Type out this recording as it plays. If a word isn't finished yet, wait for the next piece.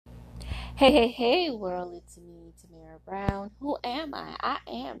Hey, world, it's me, Tamara Brown. Who am I? I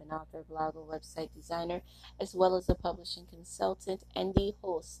am an author, blogger, website designer, as well as a publishing consultant and the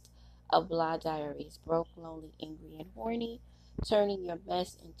host of Blah Diaries, Broke, Lonely, Angry, and Horny, turning your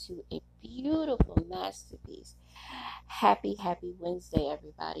mess into a beautiful masterpiece. Happy Wednesday,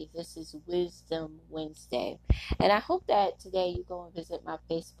 everybody. This is Wisdom Wednesday. And I hope that today you go and visit my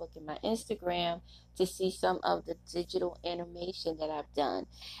Facebook and my Instagram to see some of the digital animation that I've done.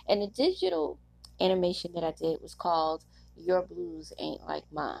 And the digital animation that I did was called Your Blues Ain't Like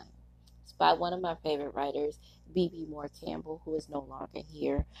Mine. It's by one of my favorite writers, B.B. Moore Campbell, who is no longer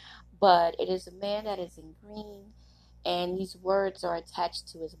here. But it is a man that is in green, and these words are attached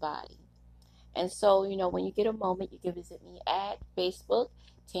to his body. And so, when you get a moment, you can visit me at Facebook,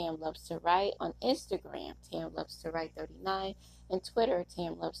 Tam Loves to Write, on Instagram, Tam Loves to Write 39, and Twitter,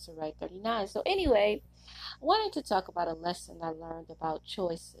 Tam Loves to Write 39. So anyway, I wanted to talk about a lesson I learned about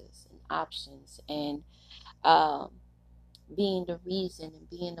choices and options and um, being the reason and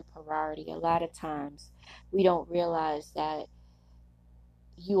being the priority. A lot of times we don't realize that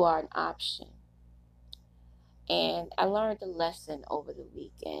you are an option. And I learned a lesson over the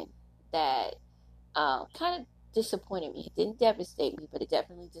weekend that kind of disappointed me. It didn't devastate me, but it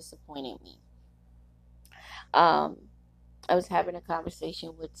definitely disappointed me. Um, I was having a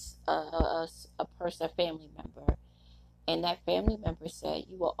conversation with a person, a family member, and that family member said,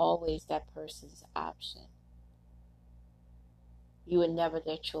 "You were always that person's option. You were never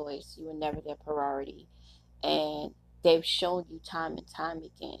their choice. You were never their priority. And they've shown you time and time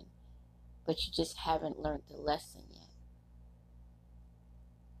again, but you just haven't learned the lesson yet.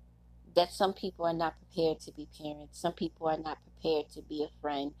 That some people are not prepared to be parents, some people are not prepared to be a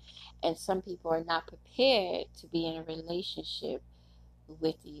friend, and some people are not prepared to be in a relationship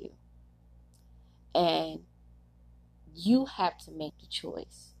with you. And you have to make the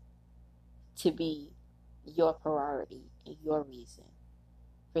choice to be your priority and your reason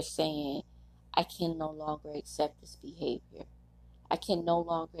for saying, I can no longer accept this behavior. I can no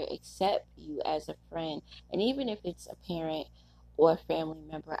longer accept you as a friend. And even if it's a parent or a family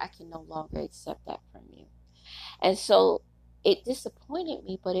member, I can no longer accept that from you. And so it disappointed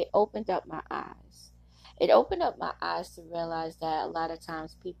me, but it opened up my eyes. It opened up my eyes to realize that a lot of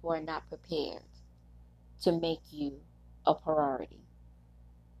times people are not prepared to make you a priority.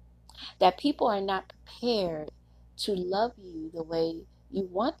 That people are not prepared to love you the way you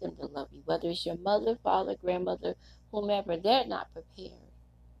want them to love you. Whether it's your mother, father, grandmother, whomever, they're not prepared.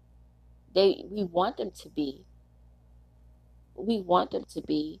 We want them to be. We want them to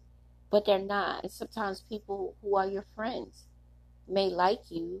be, but they're not. And sometimes people who are your friends may like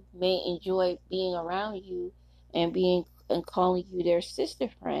you, may enjoy being around you and being and calling you their sister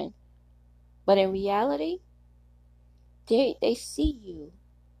friend, but in reality, they see you.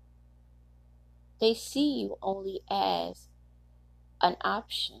 They see you only as an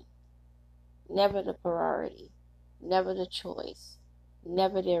option, never the priority, never the choice,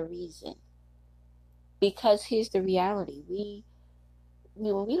 never their reason. Because here's the reality: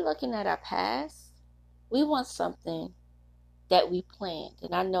 when we looking at our past, we want something that we planned.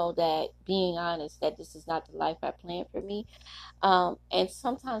 And I know that, being honest, that this is not the life I planned for me. And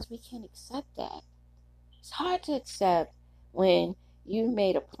sometimes we can't accept that. It's hard to accept when you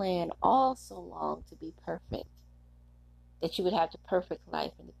made a plan all so long to be perfect, that you would have the perfect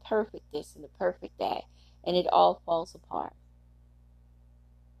life and the perfect this and the perfect that, and it all falls apart.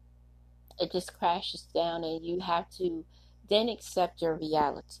 It just crashes down, and you have to then accept your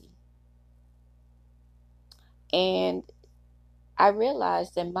reality. And I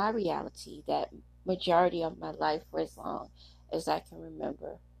realized in my reality that majority of my life, for as long as I can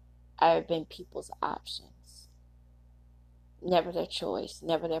remember, I have been people's options. Never their choice,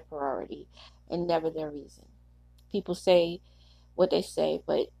 never their priority, and never their reason. People say what they say,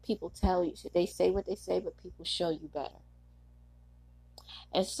 but people tell you. They say what they say, but people show you better.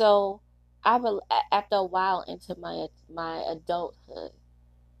 And so, after a while into my adulthood,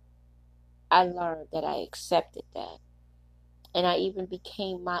 I learned that I accepted that, and I even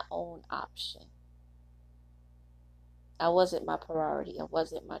became my own option. I wasn't my priority. I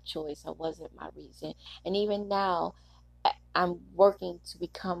wasn't my choice. I wasn't my reason. And even now, I'm working to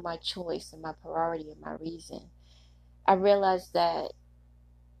become my choice and my priority and my reason. I realize that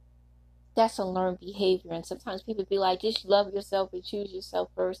that's a learned behavior. And sometimes people be like, just love yourself and choose yourself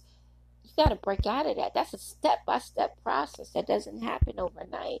first. You got to break out of that. That's a step-by-step process that doesn't happen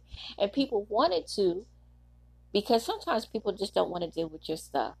overnight. And people want it to, because sometimes people just don't want to deal with your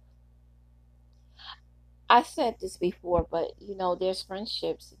stuff. I said this before, but there's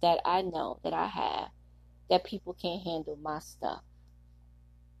friendships that I know that I have that people can't handle my stuff.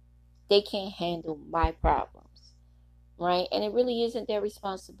 they can't handle my problems, right? And it really isn't their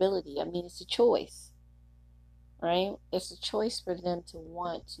responsibility. I mean, it's a choice, right? It's a choice for them to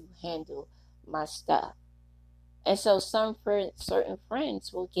want to handle my stuff. And so certain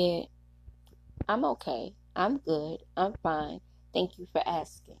friends will get, I'm okay, I'm good, I'm fine, thank you for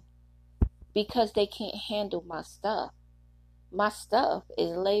asking. Because they can't handle my stuff. My stuff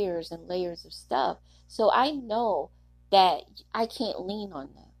is layers and layers of stuff. So I know that I can't lean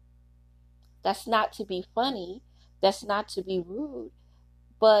on them. That's not to be funny. That's not to be rude.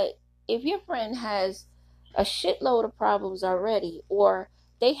 But if your friend has a shitload of problems already, or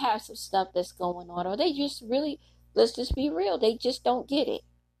they have some stuff that's going on, or they just really, let's just be real, they just don't get it.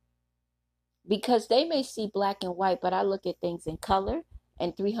 Because they may see black and white, but I look at things in color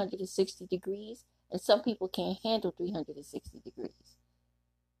and 360 degrees, and some people can't handle 360 degrees,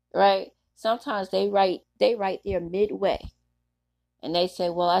 right? Sometimes they right there midway, and they say,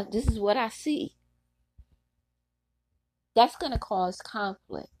 well, this is what I see. That's going to cause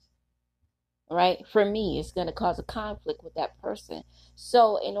conflict, right? For me, it's going to cause a conflict with that person.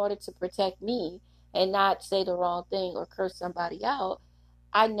 So in order to protect me and not say the wrong thing or curse somebody out,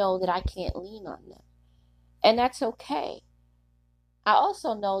 I know that I can't lean on them. And that's okay. I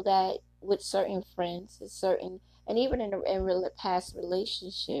also know that with certain friends, and even in past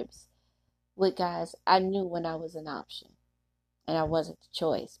relationships with guys, I knew when I was an option and I wasn't the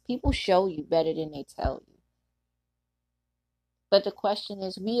choice. People show you better than they tell you. But the question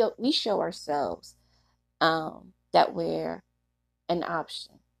is, we show ourselves that we're an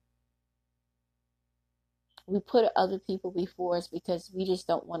option. We put other people before us because we just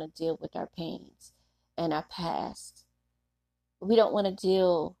don't want to deal with our pains and our past. We don't want to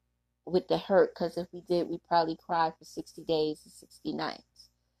deal with the hurt, because if we did, we'd probably cry for 60 days and 60 nights,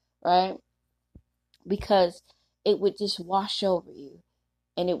 right? Because it would just wash over you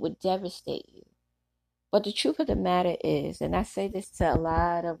and it would devastate you. But the truth of the matter is, and I say this to a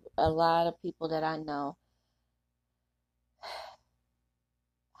lot of people that I know,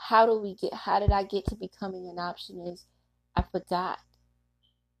 how did I get to becoming an option is I forgot.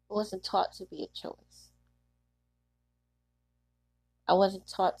 I wasn't taught to be a choice. I wasn't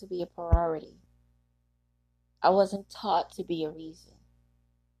taught to be a priority. I wasn't taught to be a reason.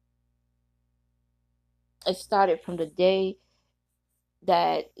 It started from the day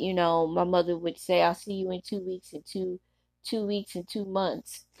that, my mother would say, I'll see you in 2 weeks and 2 weeks and 2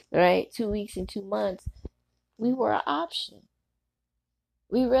 months, right? 2 weeks and 2 months. We were an option.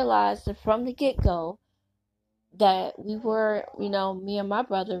 We realized that from the get-go that we were, me and my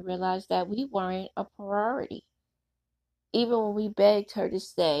brother realized that we weren't a priority. Even when we begged her to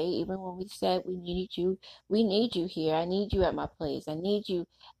stay, even when we said we need you here, I need you at my place, I need you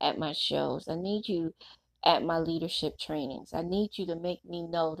at my shows, I need you at my leadership trainings, I need you to make me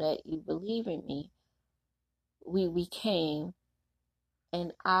know that you believe in me, we became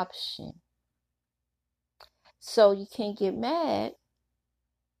an option. So you can't get mad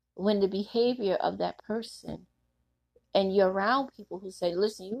when the behavior of that person, and you're around people who say,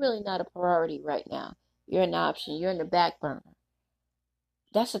 listen, you're really not a priority right now, you're an option, you're in the back burner.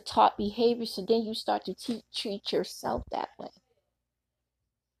 That's a taught behavior. So then you start to treat yourself that way.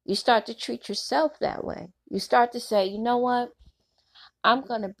 You start to treat yourself that way. You start to say, you know what? I'm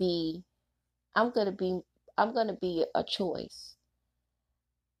gonna be a choice.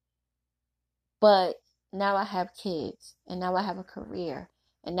 But now I have kids, and now I have a career,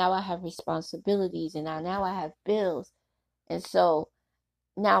 and now I have responsibilities, and now I have bills. And so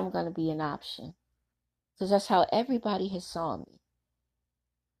now I'm gonna be an option. Because that's how everybody has saw me.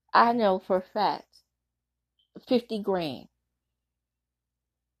 I know for a fact, 50 grand,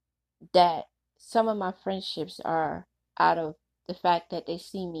 that some of my friendships are out of the fact that they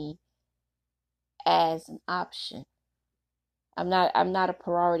see me as an option. I'm not a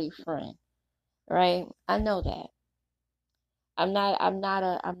priority friend, right? I know that. I'm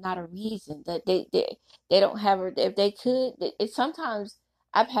not a reason that they don't have her. If they could, it sometimes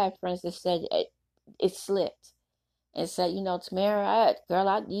I've had friends that said it slipped and said, Tamara, girl,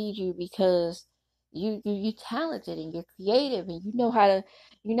 I need you because you talented and you're creative and you know how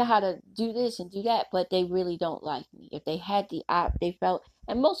to do this and do that, but they really don't like me. If they had they felt,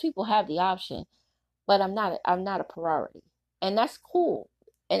 and most people have the option, but I'm not a priority, and that's cool.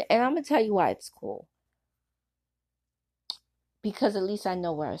 And I'm gonna tell you why it's cool, because at least I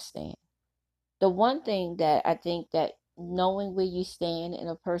know where I stand. The one thing that I think that knowing where you stand in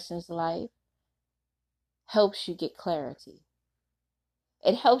a person's life helps you get clarity.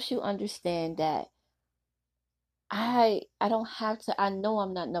 It helps you understand that I don't have to. I know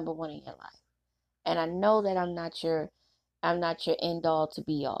I'm not number one in your life, and I know that I'm not your I'm not your end all to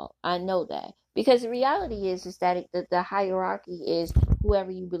be all. I know that. Because the reality is that the hierarchy is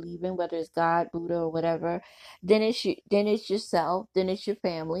whoever you believe in, whether it's God, Buddha, or whatever. Then it's yourself. Then it's your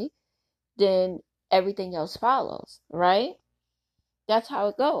family. Then everything else follows, right? That's how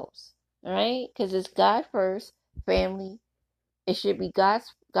it goes, right? Because it's God first, family. It should be God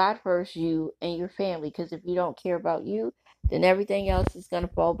first, you and your family. Because if you don't care about you, then everything else is gonna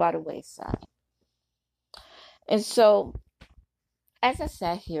fall by the wayside. And so, as I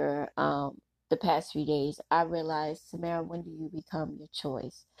sat here, the past few days, I realized, Samara, when do you become your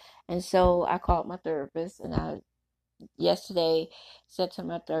choice? And so I called my therapist, and I yesterday said to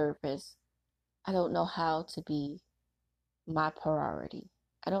my therapist, I don't know how to be my priority.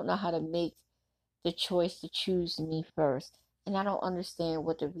 I don't know how to make the choice to choose me first. And I don't understand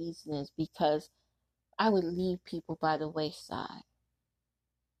what the reason is, because I would leave people by the wayside.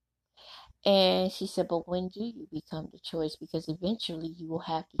 And she said, but when do you become the choice? Because eventually you will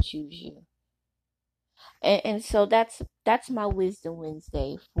have to choose you. And so that's my wisdom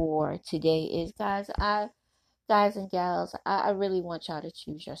Wednesday for today is, guys and gals, I really want y'all to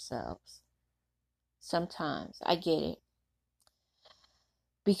choose yourselves. Sometimes I get it,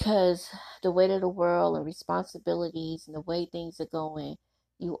 because the weight of the world and responsibilities and the way things are going,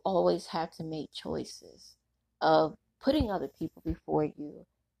 you always have to make choices of putting other people before you,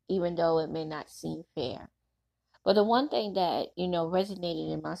 even though it may not seem fair. But the one thing that,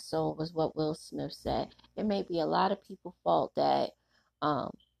 resonated in my soul was what Will Smith said. It may be a lot of people's fault that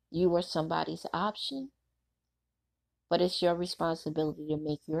um, you were somebody's option, but it's your responsibility to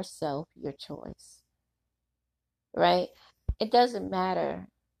make yourself your choice, right? It doesn't matter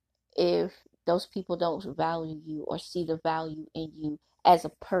if those people don't value you or see the value in you as a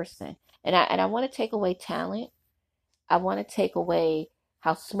person. And I want to take away talent. I want to take away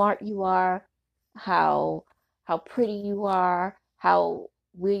how smart you are, how pretty you are, how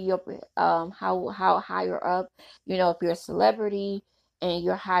how higher up, if you're a celebrity and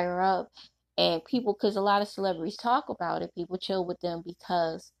you're higher up, and people, because a lot of celebrities talk about it, people chill with them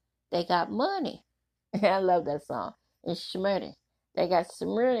because they got money. I love that song. It's Shmurda. They got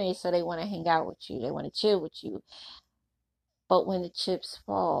some money, so they want to hang out with you. They want to chill with you. But when the chips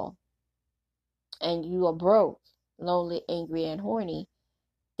fall and you are broke, lonely, angry, and horny,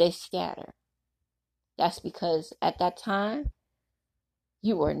 they scatter. That's because at that time,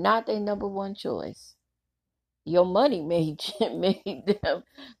 you were not their number one choice. Your money made them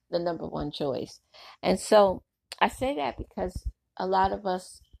the number one choice. And so I say that because a lot of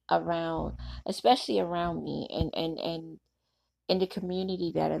us around, especially around me and in the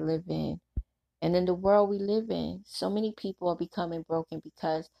community that I live in, and in the world we live in, so many people are becoming broken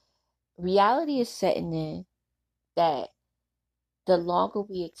because reality is setting in that the longer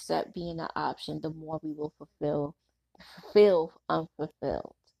we accept being an option, the more we will feel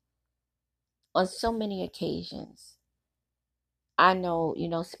unfulfilled. On so many occasions, I know,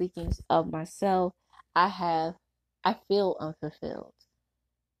 speaking of myself, I feel unfulfilled.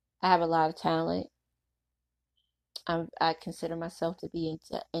 I have a lot of talent. I consider myself to be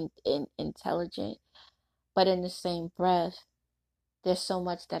intelligent, but in the same breath, there's so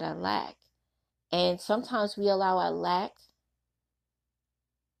much that I lack. And sometimes we allow our lack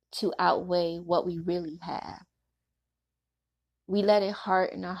to outweigh what we really have. We let it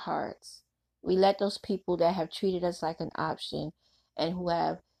harden our hearts. We let those people that have treated us like an option and who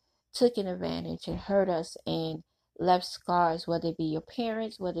have taken advantage and hurt us and left scars, whether it be your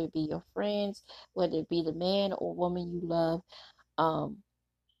parents, whether it be your friends, whether it be the man or woman you love,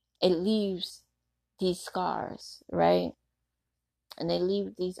 it leaves these scars, right? And they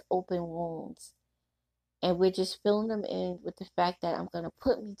leave these open wounds. And we're just filling them in with the fact that I'm going to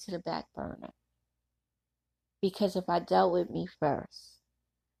put me to the back burner. Because if I dealt with me first,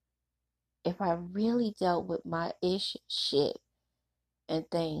 if I really dealt with my shit and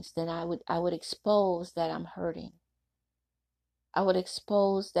things, then I would expose that I'm hurting. I would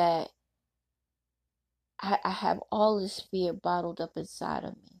expose that I have all this fear bottled up inside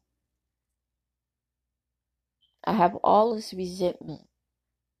of me. I have all this resentment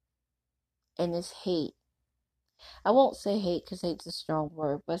and this hate. I won't say hate because hate's a strong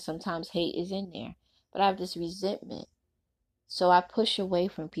word, but sometimes hate is in there. But I have this resentment. So I push away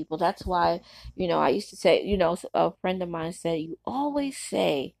from people. That's why, I used to say, a friend of mine said, you always,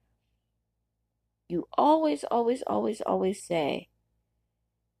 always, always, always say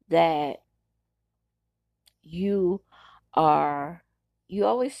that you are, you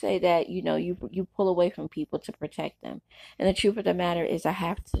always say that, you pull away from people to protect them. And the truth of the matter is I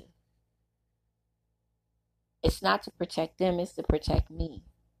have to. It's not to protect them, it's to protect me.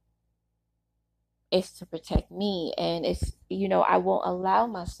 It's to protect me, and it's, I won't allow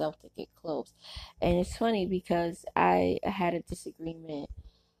myself to get close. And it's funny because I had a disagreement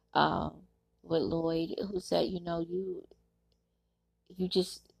um with Lloyd, who said, you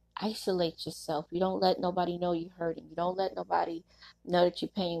just isolate yourself. You don't let nobody know you're hurting. You don't let nobody know that you're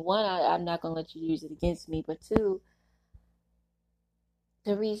pain. One, I'm not gonna let you use it against me, but two,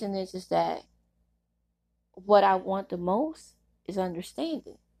 the reason is that what I want the most is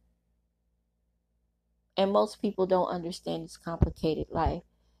understanding. And most people don't understand this complicated life.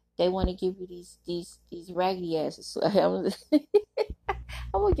 They want to give you these raggedy asses.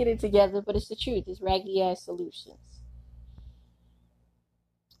 I'm gonna get it together, but it's the truth. It's raggedy ass solutions.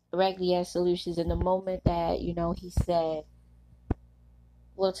 Raggedy ass solutions. In the moment that he said,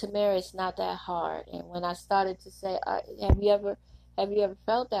 "Well, Tamara, it's not that hard," and when I started to say, have you ever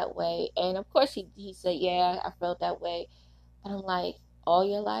felt that way?" And of course he said, "Yeah, I felt that way." And I'm like, "All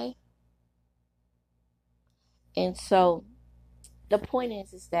your life?" And so the point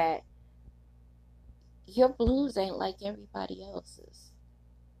is that your blues ain't like everybody else's.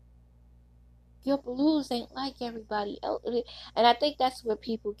 Your blues ain't like everybody else. And I think that's where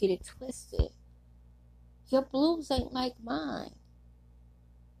people get it twisted. Your blues ain't like mine.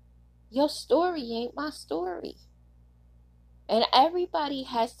 Your story ain't my story. And everybody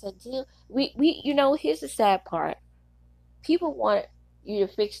has to deal. Here's the sad part. People want you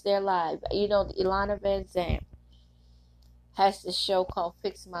to fix their life. Ilana Van Zandt has this show called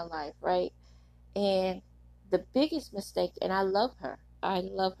Fix My Life, right? And the biggest mistake, and I love her. I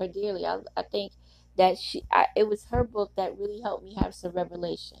love her dearly. I think that it was her book that really helped me have some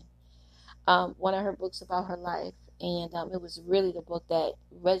revelation. One of her books about her life, and it was really the book that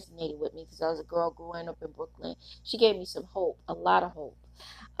resonated with me because I was a girl growing up in Brooklyn. She gave me some hope, a lot of hope,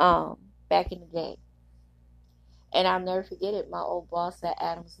 back in the day. And I'll never forget it. My old boss at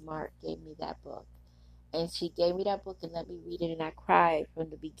Adams Mart gave me that book. And she gave me that book and let me read it, and I cried from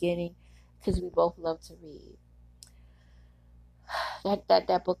the beginning because we both love to read.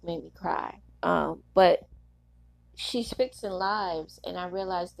 That book made me cry. But she's fixing lives, and I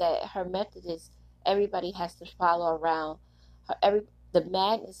realized that her method is everybody has to follow around. The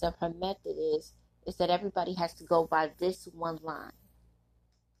madness of her method is that everybody has to go by this one line,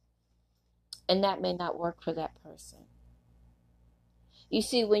 and that may not work for that person. You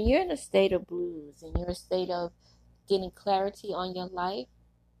see, when you're in a state of blues and you're in a state of getting clarity on your life,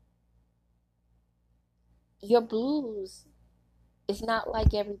 your blues is not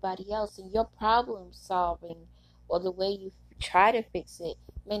like everybody else, and your problem solving or the way you try to fix it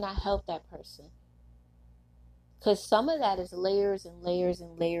may not help that person. Because some of that is layers and layers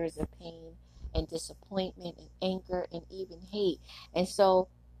and layers of pain and disappointment and anger and even hate. And so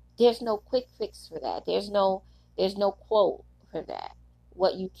there's no quick fix for that. There's no quote for that.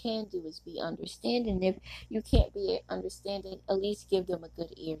 What you can do is be understanding. If you can't be understanding, at least give them a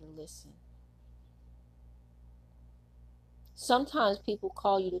good ear to listen. Sometimes people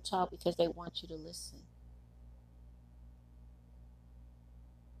call you to talk because they want you to listen.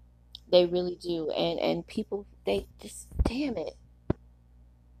 They really do. And people, they just, damn it,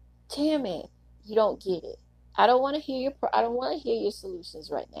 you don't get it. I don't want to hear your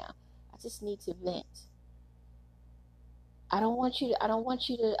solutions right now. I just need to vent. I don't want you to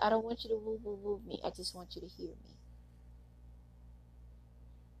woo me. I just want you to hear me.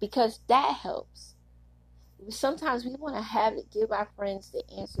 Because that helps. Sometimes we want to give our friends the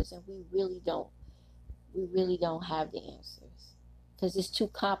answers, and we really don't. We really don't have the answers because it's too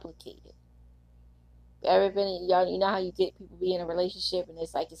complicated. Ever been in, y'all? You know how you get people be in a relationship and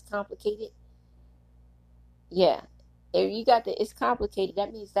it's like it's complicated. Yeah, if you got it's complicated.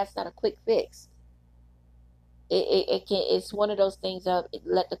 That means that's not a quick fix. It's one of those things of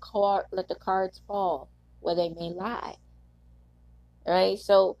let the cards fall where they may lie. Right.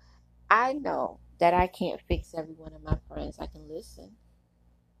 So I know that I can't fix every one of my friends. I can listen.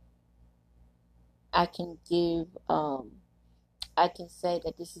 I can give. I can say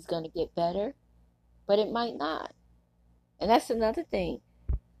that this is going to get better, but it might not. And that's another thing.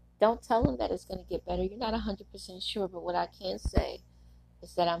 Don't tell them that it's going to get better. You're not 100% sure, but what I can say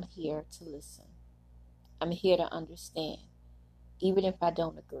is that I'm here to listen. I'm here to understand, even if I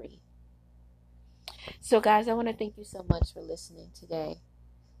don't agree. So, guys, I want to thank you so much for listening today.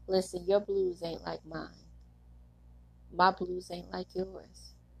 Listen, your blues ain't like mine. My blues ain't like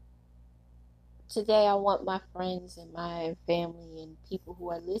yours. Today, I want my friends and my family and people who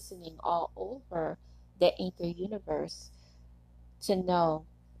are listening all over the Anchor universe to know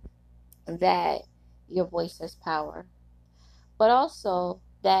that your voice has power, but also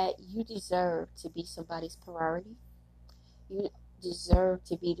that you deserve to be somebody's priority. You deserve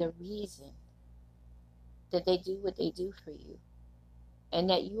to be the reason that they do what they do for you, and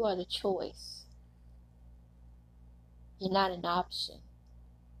that you are the choice. You're not an option.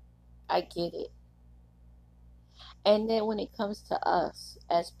 I get it. And then when it comes to us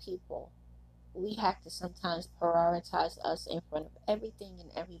as people, we have to sometimes prioritize us in front of everything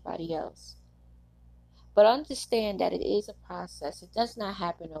and everybody else. But understand that it is a process. It does not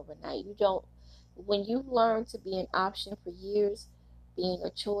happen overnight. When you learn to be an option for years, being a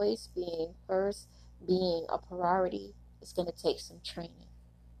choice, being first, being a priority, it's going to take some training.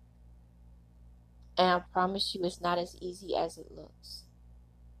 And I promise you, it's not as easy as it looks.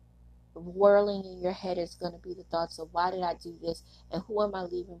 Whirling in your head is going to be the thoughts of, why did I do this? And who am I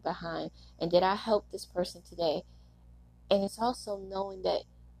leaving behind? And did I help this person today? And it's also knowing that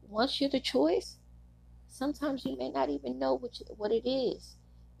once you're the choice, sometimes you may not even know what it is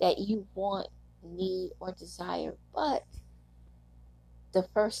that you want, need, or desire. But the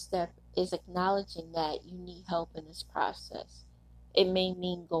first step is acknowledging that you need help in this process. It may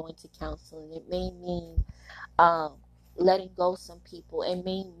mean going to counseling. It may mean letting go some people. It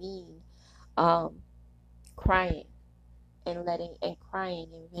may mean crying and crying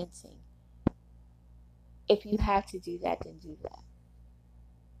and venting. If you have to do that, then do that.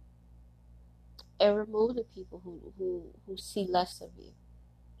 And remove the people who see less of you.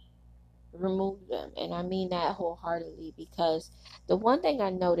 Remove them. And I mean that wholeheartedly, because the one thing I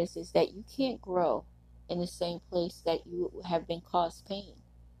notice is that you can't grow in the same place that you have been caused pain.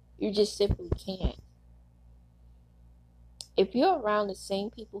 You just simply can't. If you're around the same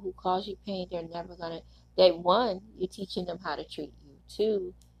people who cause you pain, they're never gonna. One, you're teaching them how to treat you.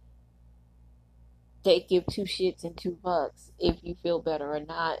 Two, they give two shits and two bucks if you feel better or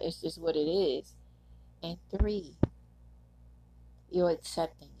not. It's just what it is. And three, you're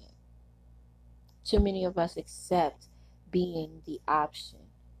accepting it. Too many of us accept being the option.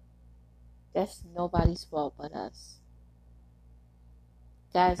 That's nobody's fault but us.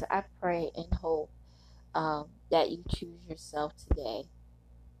 Guys, I pray and hope that you choose yourself today.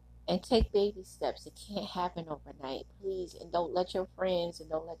 And take baby steps. It can't happen overnight, please. And don't let your friends, and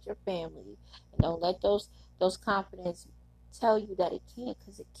don't let your family, and don't let those confidence tell you that it can't,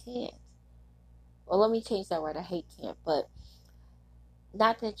 because it can't. Well, let me change that word. I hate can't, but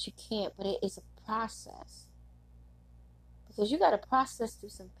not that you can't, but it is a process. Because you got to process through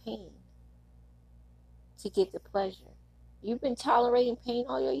some pain to get the pleasure. You've been tolerating pain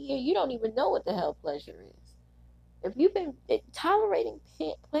all your year. You don't even know what the hell pleasure is. If you've been tolerating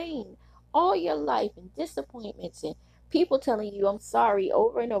pain all your life, and disappointments, and people telling you I'm sorry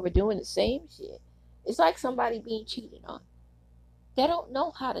over and over, doing the same shit, it's like somebody being cheated on. They don't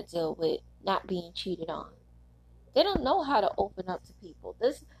know how to deal with not being cheated on. They don't know how to open up to people.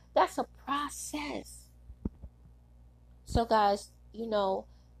 That's a process. So guys,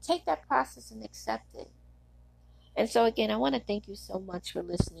 take that process and accept it. And so again, I want to thank you so much for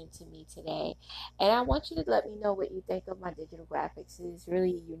listening to me today. And I want you to let me know what you think of my digital graphics. It is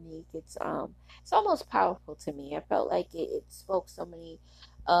really unique. It's almost powerful to me. I felt like it spoke so many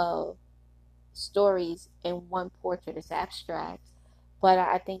stories in one portrait. It's abstract, but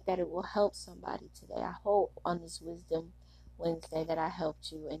I think that it will help somebody today. I hope on this Wisdom Wednesday that I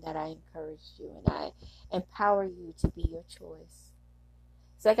helped you, and that I encouraged you, and I empower you to be your choice.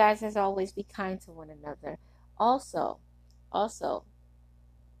 So guys, as always, be kind to one another. Also,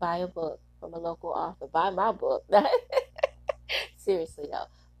 buy a book from a local author. Buy my book. Seriously though,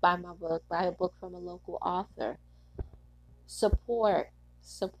 buy my book. Buy a book from a local author. Support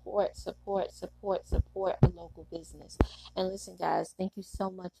a local business. And listen, guys, thank you so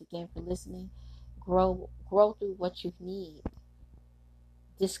much again for listening. Grow through what you need.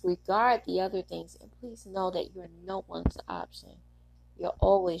 Disregard the other things, and please know that you're no one's option. You're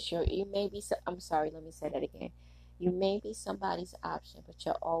always you may be, I'm sorry, let me say that again. You may be somebody's option, but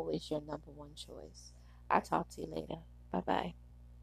you're always your number one choice. I'll talk to you later. Bye-bye.